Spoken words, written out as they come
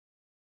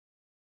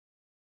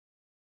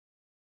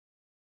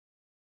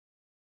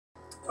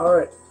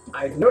Alright,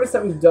 I've noticed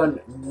that we've done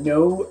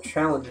no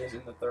challenges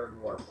in the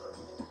third warp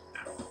room.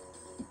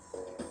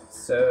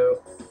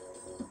 So...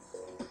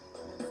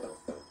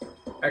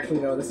 Actually,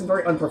 no, this is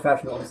very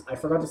unprofessional. I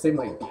forgot to save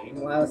my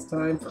game last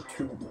time for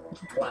 2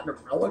 platinum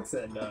relics,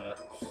 and,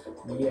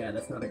 yeah,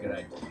 that's not a good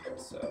idea.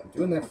 So, I'm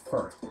doing that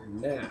first.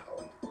 Now,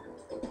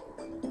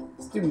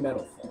 let's do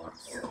Metal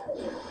Fox.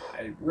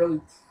 I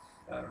don't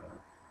know.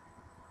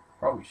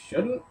 Probably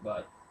shouldn't,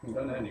 but I'm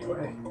gonna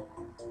anyway.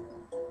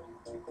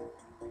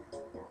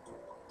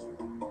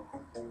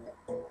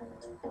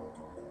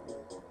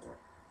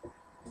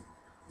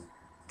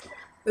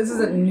 This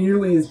isn't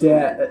nearly as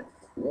bad.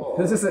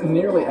 This isn't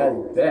nearly as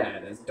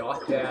bad as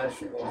Dot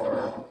Dash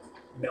or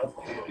Melt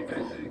Panic,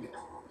 I think.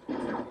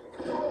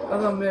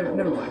 Although,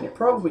 never mind. It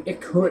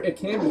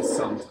can be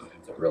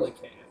sometimes. It really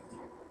can.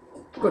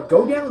 Good,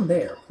 go down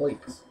there,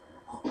 please.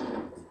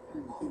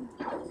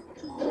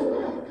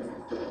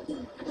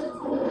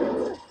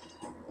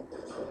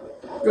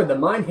 Good, the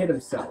mine hit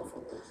himself.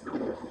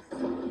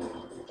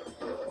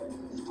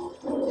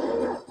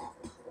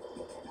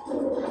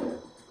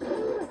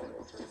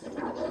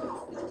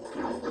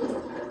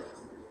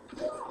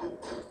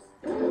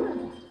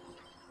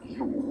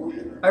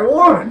 I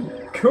won!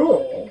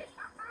 Cool!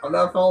 I'm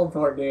not falling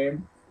for a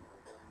game.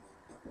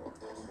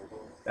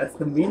 That's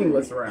the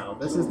meaningless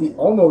round. This is the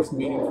almost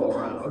meaningful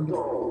round.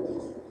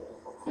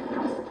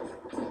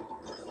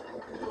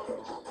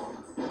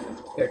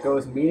 It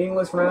goes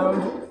meaningless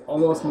round,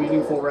 almost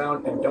meaningful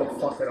round, and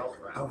don't fuck it up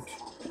round.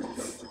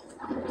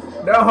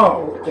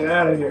 No! Get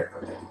out of here.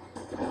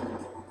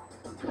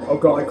 Oh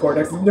god,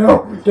 Cortex.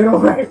 No! Get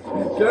away!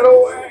 Get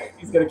away!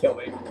 He's gonna kill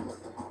me.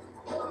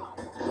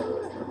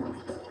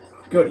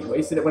 Good, he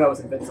wasted it when I was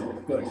invincible.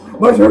 Good.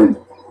 My turn!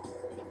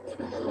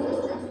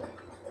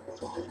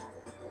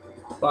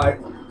 Bye.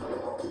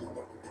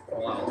 Oh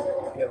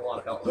wow, he has a lot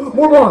of health.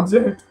 More bombs!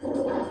 Yeah.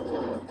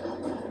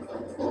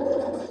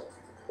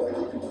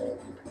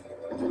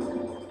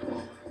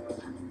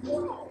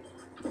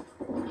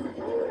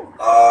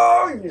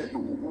 Oh! Yeah.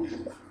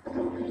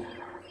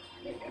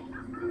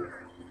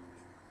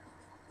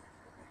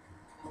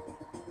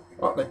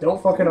 Oh, but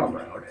don't fuck it up,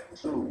 round.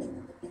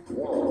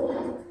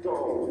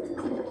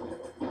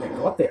 Okay,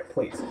 go up there,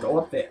 please. Go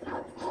up there.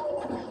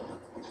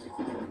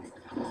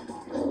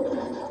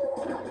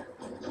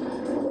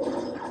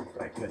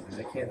 My goodness,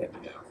 they can't hit me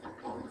now.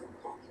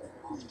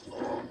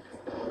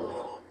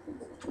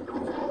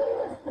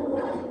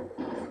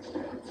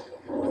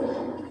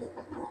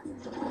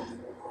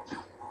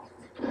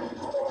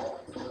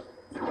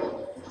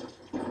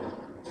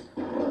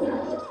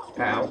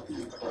 Ow.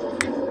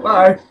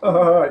 Bye!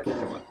 I can't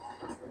do it.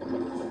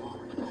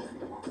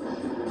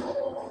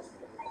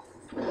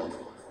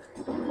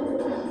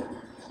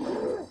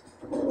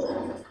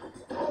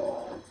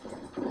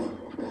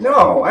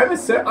 No, I'm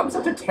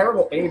such a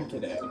terrible aim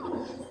today.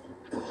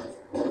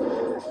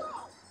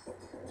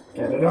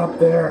 Get it up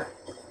there.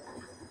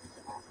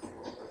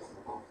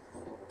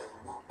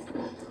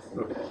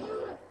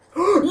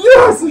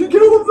 Yes! He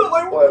killed himself!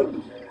 I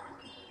won!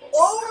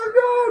 Oh my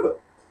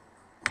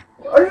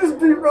god! I just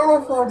beat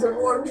Metal Fox in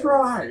one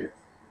try!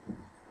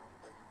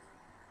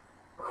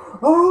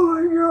 Oh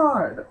my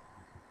god!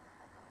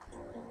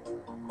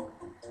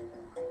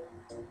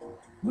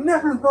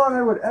 Never thought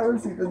I would ever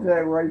see the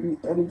day where I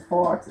beat any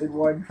fox in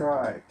one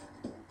try.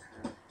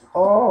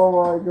 Oh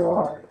my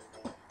god.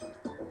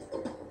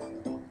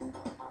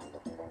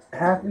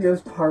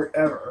 Happiest part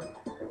ever.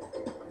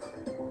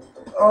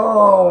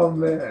 Oh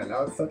man,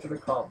 that was such an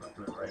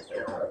accomplishment right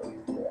there.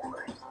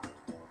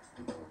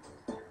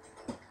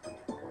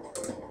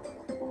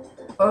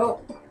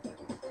 Well,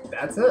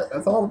 that's it.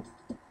 That's all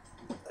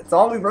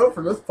we wrote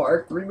for this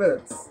part. 3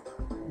 minutes.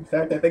 In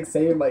fact, I think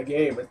saving my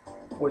game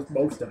was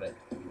most of it.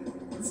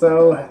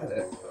 So, I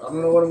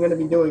don't know what I'm going to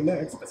be doing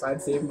next,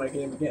 besides saving my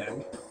game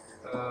again.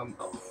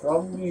 I'll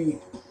probably...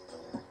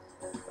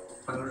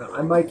 I don't know,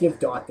 I might give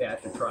Dot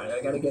Dash a try.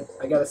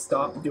 I gotta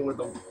stop doing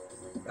the...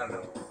 I don't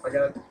know, I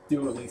gotta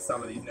do at least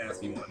some of these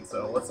nasty ones,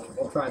 so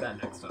we'll try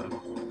that next time.